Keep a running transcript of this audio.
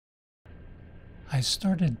I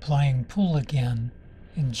started playing pool again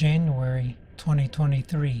in January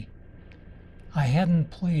 2023. I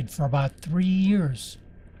hadn't played for about 3 years.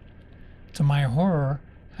 To my horror,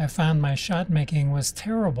 I found my shot making was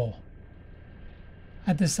terrible.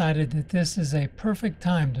 I decided that this is a perfect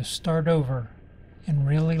time to start over and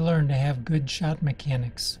really learn to have good shot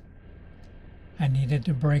mechanics. I needed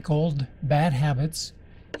to break old, bad habits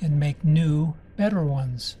and make new, better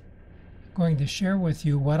ones. I'm going to share with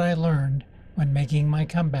you what I learned when making my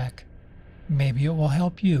comeback. Maybe it will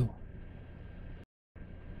help you.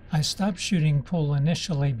 I stopped shooting pool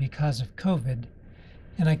initially because of COVID,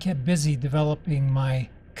 and I kept busy developing my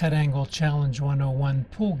Cut Angle Challenge 101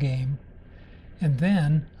 pool game, and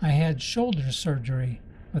then I had shoulder surgery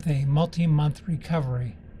with a multi-month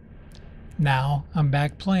recovery. Now I'm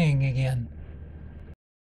back playing again.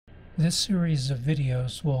 This series of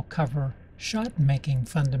videos will cover shot making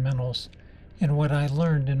fundamentals and what I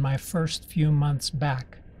learned in my first few months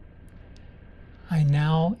back. I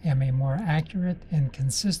now am a more accurate and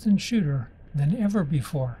consistent shooter than ever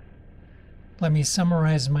before. Let me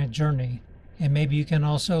summarize my journey, and maybe you can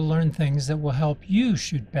also learn things that will help you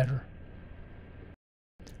shoot better.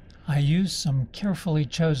 I used some carefully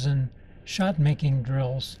chosen shot-making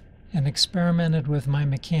drills and experimented with my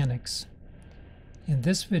mechanics. In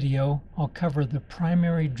this video, I'll cover the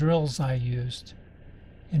primary drills I used.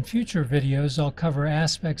 In future videos, I'll cover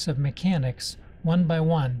aspects of mechanics one by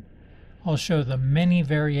one. I'll show the many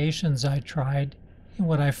variations I tried and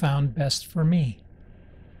what I found best for me.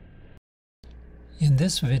 In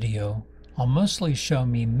this video, I'll mostly show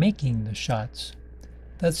me making the shots.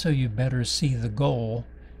 That's so you better see the goal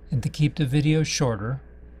and to keep the video shorter,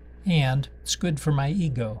 and it's good for my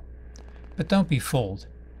ego. But don't be fooled.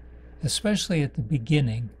 Especially at the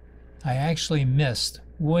beginning, I actually missed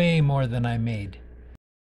way more than I made.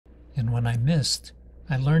 And when I missed,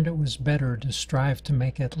 I learned it was better to strive to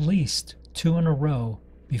make at least 2 in a row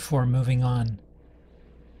before moving on.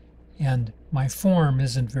 And my form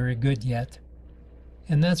isn't very good yet,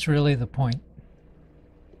 and that's really the point.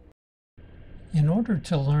 In order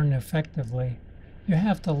to learn effectively, you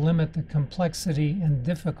have to limit the complexity and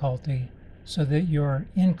difficulty so that you're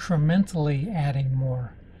incrementally adding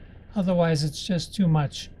more. Otherwise, it's just too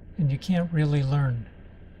much and you can't really learn.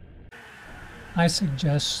 I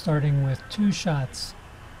suggest starting with 2 shots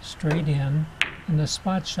straight in and the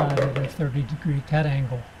spot shot at a 30-degree cut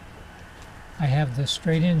angle. I have the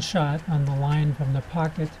straight in shot on the line from the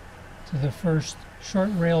pocket to the first short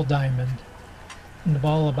rail diamond and the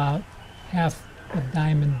ball about half a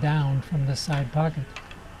diamond down from the side pocket.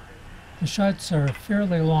 The shots are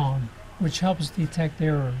fairly long, which helps detect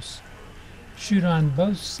errors. Shoot on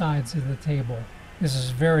both sides of the table. This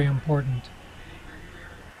is very important.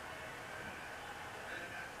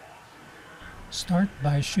 Start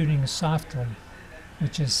by shooting softly,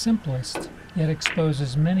 which is simplest, yet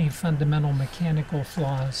exposes many fundamental mechanical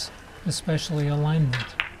flaws, especially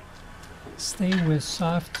alignment. Stay with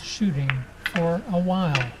soft shooting for a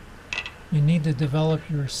while. You need to develop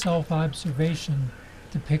your self-observation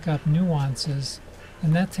to pick up nuances,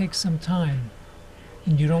 and that takes some time.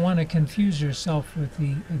 And you don't want to confuse yourself with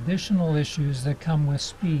the additional issues that come with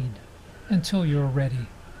speed until you're ready.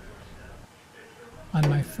 On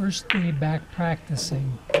my first day back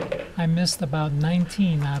practicing, I missed about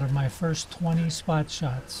 19 out of my first 20 spot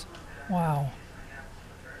shots. Wow.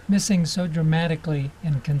 Missing so dramatically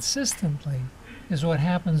and consistently is what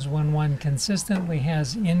happens when one consistently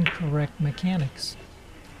has incorrect mechanics.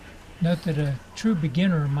 Note that a true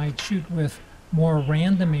beginner might shoot with more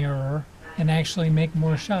random error and actually make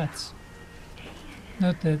more shots.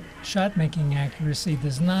 Note that shot making accuracy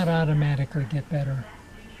does not automatically get better.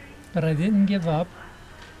 But I didn't give up,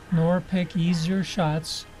 nor pick easier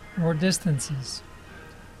shots or distances.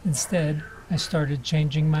 Instead, I started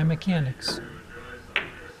changing my mechanics.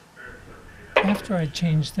 After I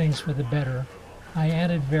changed things for the better, I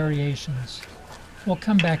added variations. We'll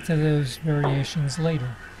come back to those variations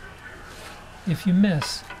later. If you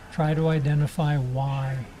miss, try to identify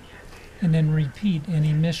why, and then repeat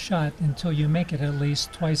any missed shot until you make it at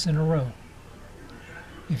least twice in a row.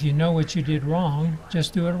 If you know what you did wrong,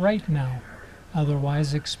 just do it right now.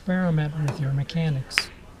 Otherwise, experiment with your mechanics.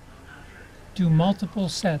 Do multiple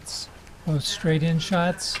sets, both straight-in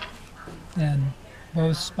shots, then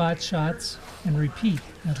both spot shots, and repeat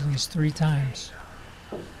at least 3 times.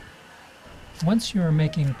 Once you are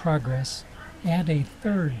making progress, add a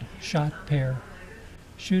 3rd shot pair.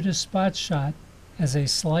 Shoot a spot shot as a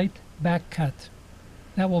slight back cut.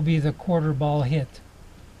 That will be the quarter ball hit.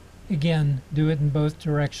 Again, do it in both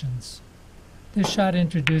directions. This shot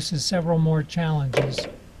introduces several more challenges,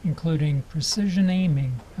 including precision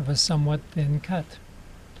aiming of a somewhat thin cut.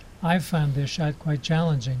 I've found this shot quite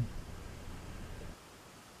challenging.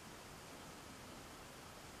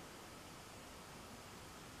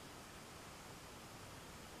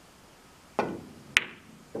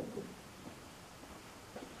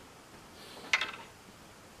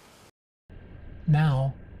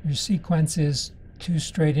 Now, your sequence is 2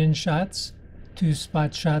 straight-in shots, 2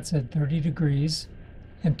 spot shots at 30 degrees,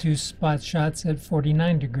 and 2 spot shots at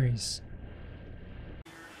 49 degrees.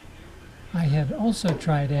 I had also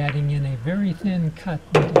tried adding in a very thin cut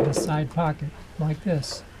into the side pocket, like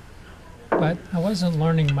this, but I wasn't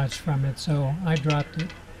learning much from it, so I dropped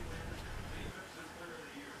it.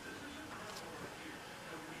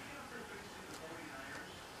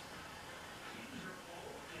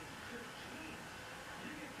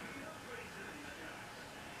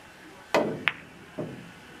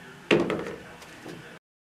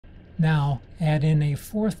 Now, add in a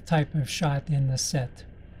 4th type of shot in the set.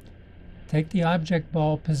 Take the object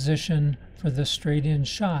ball position for the straight-in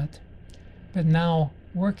shot, but now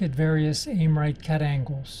work at various aim-right cut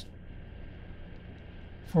angles.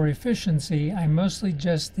 For efficiency, I mostly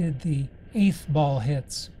just did the 8th ball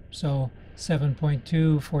hits, so 7.2,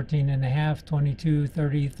 14.5, 22,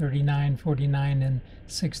 30, 39, 49, and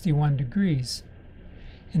 61 degrees.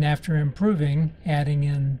 And after improving, adding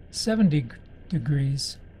in 70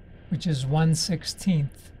 degrees, which is 1/16,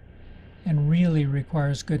 and really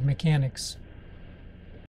requires good mechanics.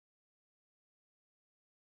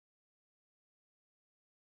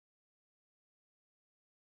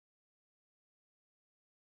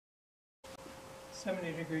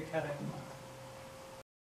 "70-degree cutting."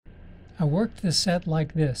 I worked the set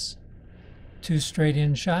like this: 2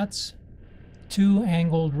 straight-in shots, 2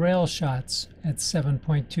 angled rail shots at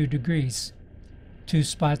 7.2 degrees, 2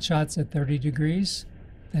 spot shots at 30 degrees,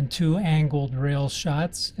 then 2 angled rail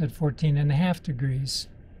shots at 14.5 degrees,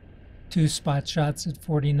 2 spot shots at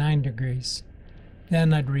 49 degrees.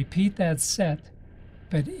 Then I'd repeat that set,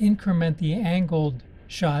 but increment the angled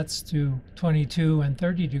shots to 22 and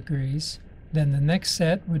 30 degrees. Then the next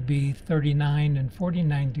set would be 39 and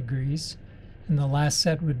 49 degrees, and the last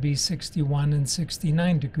set would be 61 and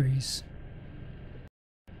 69 degrees.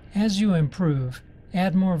 As you improve,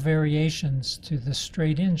 add more variations to the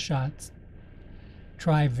straight-in shots.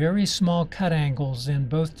 Try very small cut angles in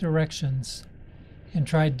both directions, and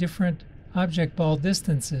try different object ball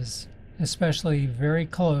distances, especially very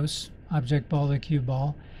close, object ball to cue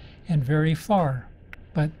ball, and very far.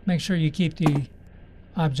 But make sure you keep the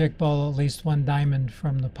object ball at least 1 diamond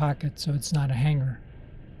from the pocket so it's not a hanger.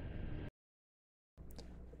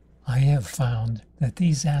 I have found that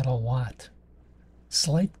these add a lot.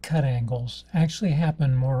 Slight cut angles actually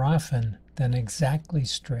happen more often than exactly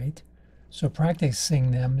straight, so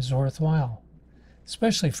practicing them is worthwhile,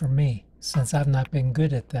 especially for me, since I've not been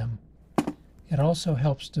good at them. It also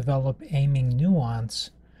helps develop aiming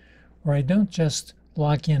nuance, where I don't just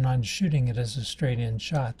lock in on shooting it as a straight-in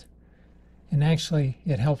shot. And actually,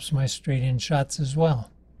 it helps my straight-in shots as well.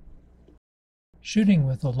 Shooting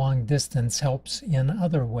with a long distance helps in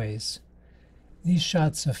other ways. These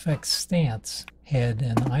shots affect stance, head,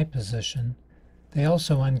 and eye position. They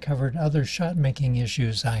also uncovered other shot-making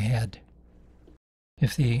issues I had.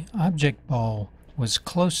 If the object ball was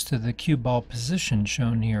close to the cue ball position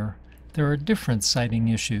shown here, there are different sighting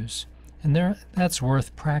issues, and that's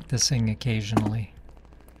worth practicing occasionally.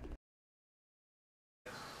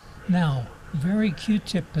 Now, vary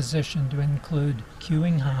Q-tip position to include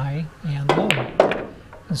cueing high and low,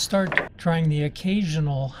 and start trying the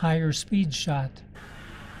occasional higher speed shot.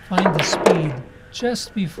 Find the speed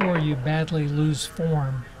just before you badly lose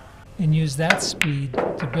form, and use that speed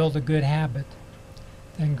to build a good habit.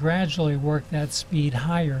 Then gradually work that speed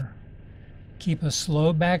higher. Keep a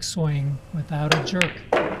slow backswing without a jerk.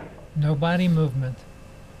 No body movement.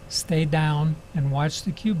 Stay down and watch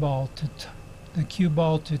the cue ball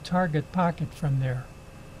to target pocket from there.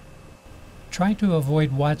 Try to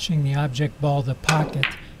avoid watching the object ball to pocket,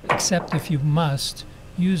 except if you must,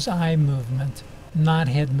 use eye movement, not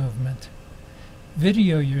head movement.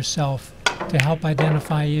 Video yourself to help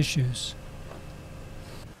identify issues.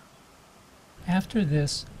 After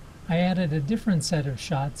this, I added a different set of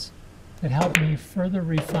shots that helped me further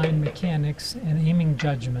refine mechanics and aiming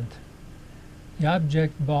judgment. The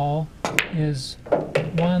object ball is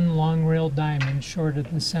 1 long rail diamond short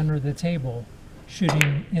at the center of the table,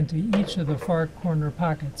 shooting into each of the far corner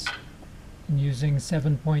pockets, and using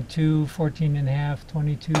 7.2, 14.5,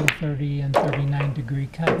 22, 30, and 39 degree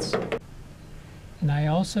cuts. And I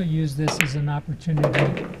also use this as an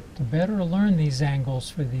opportunity to better learn these angles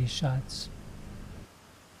for these shots.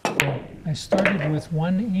 I started with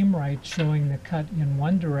one aim right showing the cut in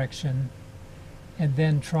one direction, and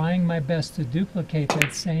then trying my best to duplicate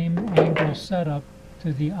that same angle setup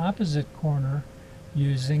to the opposite corner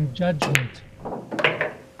using judgment.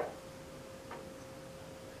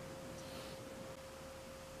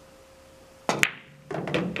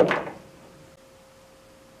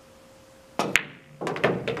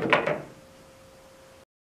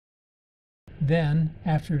 Then,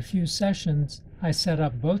 after a few sessions, I set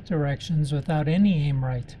up both directions without any aim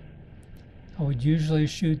right. I would usually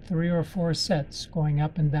shoot 3 or 4 sets going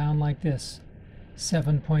up and down like this.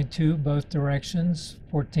 7.2 both directions,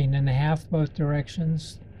 14.5 both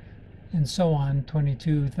directions, and so on,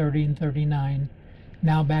 22, 30, and 39.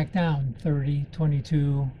 Now back down, 30,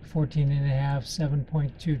 22, 14.5,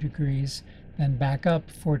 7.2 degrees, then back up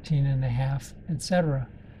 14.5, etc.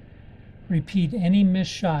 Repeat any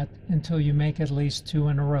missed shot until you make at least 2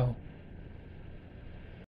 in a row.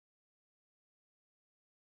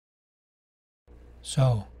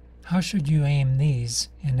 So, how should you aim these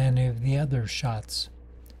and any of the other shots?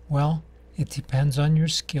 Well, it depends on your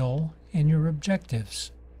skill and your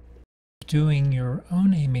objectives. Doing your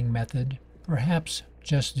own aiming method, perhaps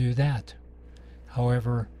just do that.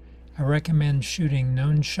 However, I recommend shooting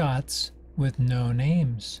known shots with known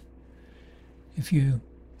aims. If you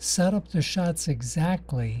set up the shots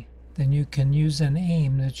exactly, then you can use an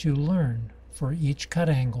aim that you learn for each cut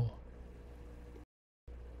angle.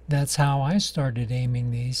 That's how I started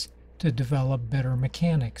aiming these to develop better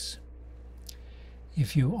mechanics.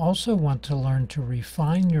 If you also want to learn to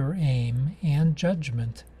refine your aim and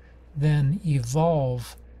judgment, then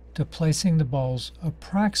evolve to placing the balls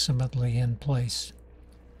approximately in place.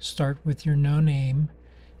 Start with your known aim,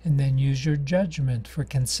 and then use your judgment for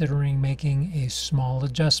considering making a small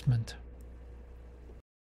adjustment.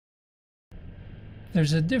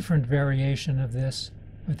 There's a different variation of this,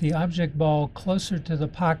 with the object ball closer to the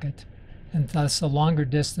pocket, and thus a longer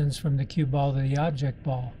distance from the cue ball to the object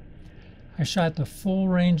ball. I shot the full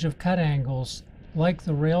range of cut angles, like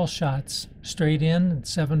the rail shots, straight in at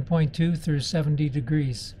 7.2 through 70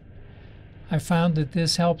 degrees. I found that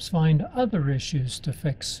this helps find other issues to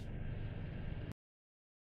fix.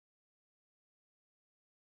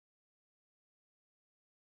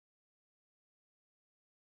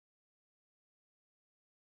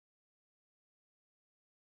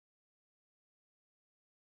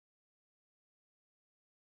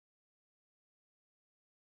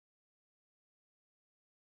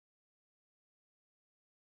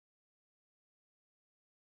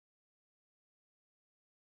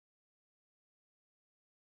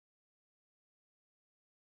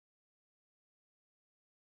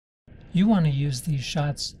 You want to use these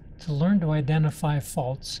shots to learn to identify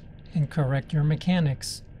faults and correct your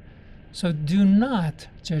mechanics. So do not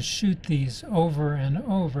just shoot these over and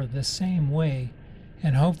over the same way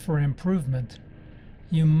and hope for improvement.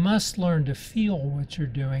 You must learn to feel what you're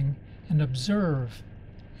doing and observe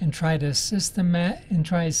and try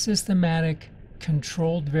systematic,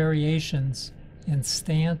 controlled variations in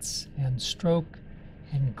stance and stroke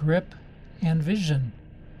and grip and vision.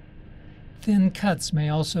 Thin cuts may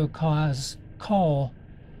also call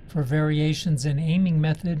for variations in aiming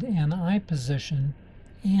method and eye position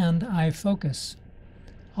and eye focus.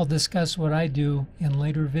 I'll discuss what I do in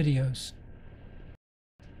later videos.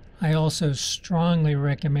 I also strongly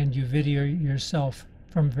recommend you video yourself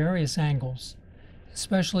from various angles,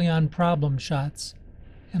 especially on problem shots,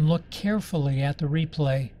 and look carefully at the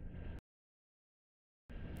replay.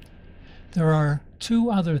 There are 2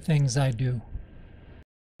 other things I do.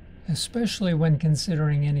 Especially when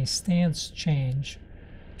considering any stance change,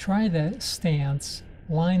 try the stance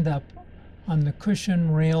lined up on the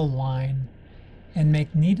cushion rail line and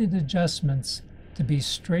make needed adjustments to be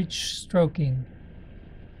straight stroking.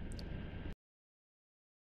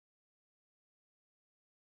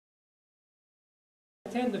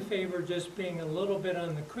 I tend to favor just being a little bit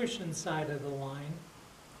on the cushion side of the line,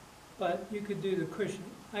 but you could do the cushion.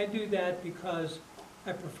 I do that because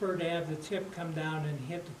I prefer to have the tip come down and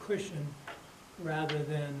hit the cushion rather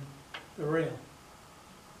than the rail.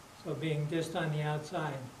 So being just on the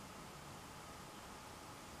outside.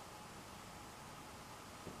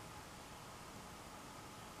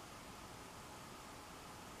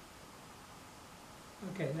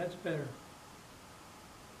 Okay, that's better.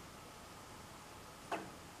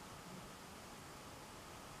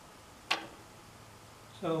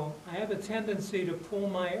 So I have a tendency to pull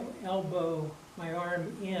my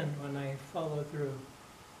arm in when I follow through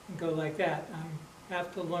and go like that. I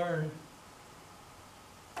have to learn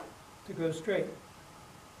to go straight.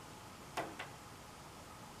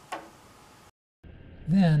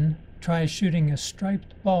 Then try shooting a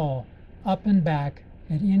striped ball up and back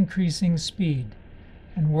at increasing speed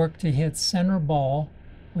and work to hit center ball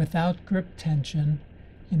without grip tension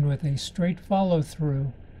and with a straight follow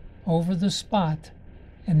through over the spot,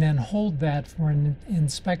 and then hold that for an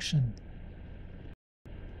inspection.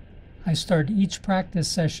 I start each practice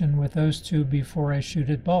session with those two before I shoot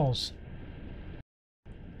at balls.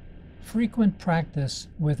 Frequent practice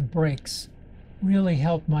with breaks really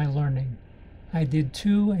helped my learning. I did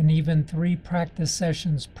 2 and even 3 practice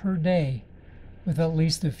sessions per day with at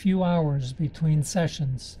least a few hours between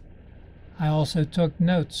sessions. I also took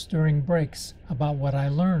notes during breaks about what I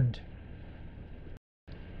learned.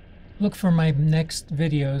 Look for my next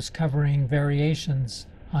videos covering variations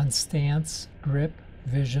on stance, grip,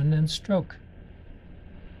 vision, and stroke.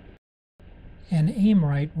 And Aim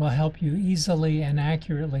Right will help you easily and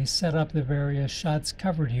accurately set up the various shots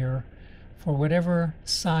covered here for whatever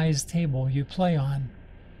size table you play on.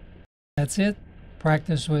 That's it.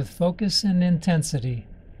 Practice with focus and intensity.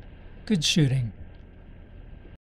 Good shooting.